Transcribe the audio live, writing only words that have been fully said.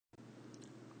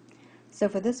So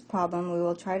for this problem, we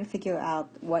will try to figure out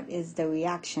what is the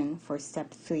reaction for step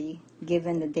 3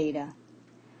 given the data.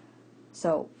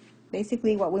 So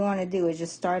basically what we want to do is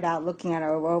just start out looking at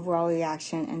our overall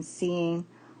reaction and seeing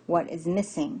what is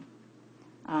missing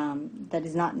that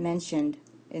is not mentioned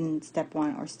in step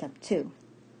 1 or step 2.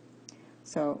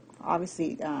 So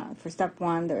obviously for step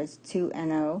 1 there is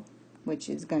 2NO, which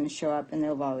is going to show up in the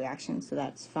overall reaction, so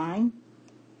that's fine.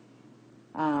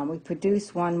 We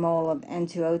produce 1 mole of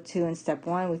N2O2 in step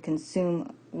 1. We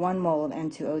consume 1 mole of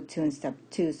N2O2 in step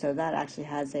 2, so that actually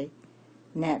has a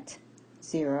net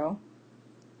 0.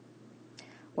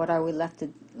 What are we left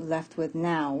with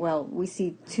now? Well, we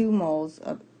see 2 moles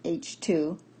of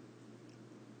H2,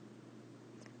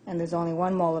 and there's only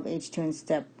 1 mole of H2 in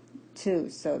step 2,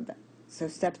 so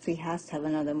step 3 has to have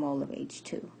another mole of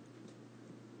H2.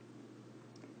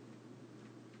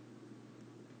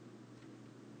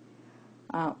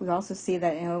 We also see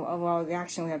that in overall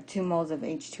reaction we have 2 moles of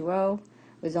H2O.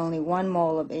 There's only 1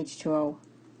 mole of H2O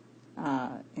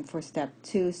for step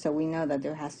 2, so we know that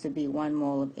there has to be 1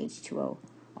 mole of H2O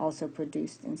also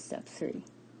produced in step 3.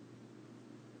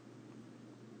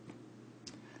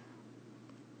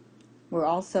 We're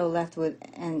also left with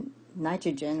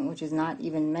nitrogen, which is not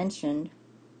even mentioned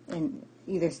in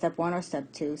either step 1 or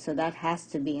step 2, so that has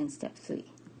to be in step 3.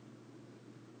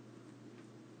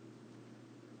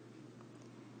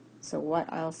 So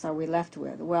what else are we left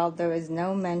with? Well, there is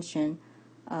no mention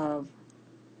of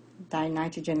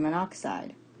dinitrogen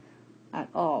monoxide at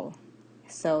all.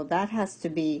 So that has to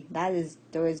be, there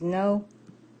is no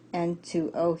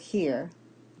N2O here.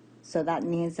 So that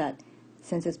means that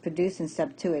since it's produced in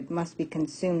step 2, it must be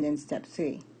consumed in step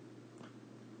 3.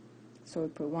 So we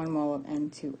put 1 mole of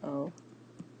N2O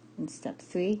in step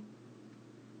 3.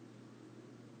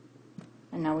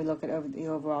 And now we look at the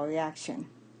overall reaction.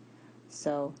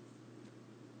 So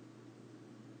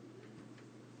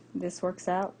this works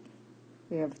out.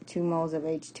 We have 2 moles of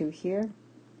H2 here.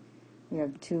 We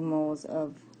have 2 moles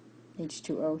of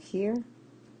H2O here.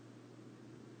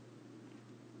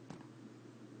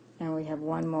 And we have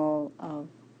 1 mole of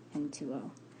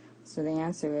N2O. So the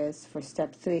answer is, for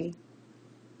step 3,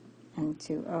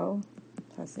 N2O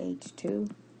plus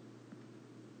H2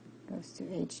 goes to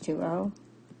H2O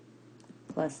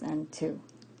plus N2.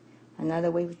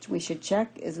 Another way which we should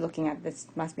check is looking at this,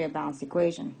 must be a balanced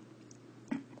equation.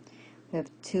 We have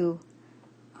 2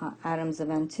 atoms of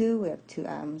N2, we have 2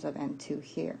 atoms of N2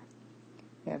 here.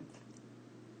 We have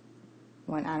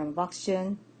 1 atom of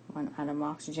oxygen, 1 atom of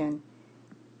oxygen,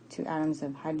 2 atoms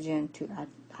of hydrogen, 2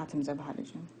 atoms of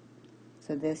hydrogen.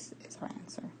 So this is our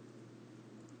answer.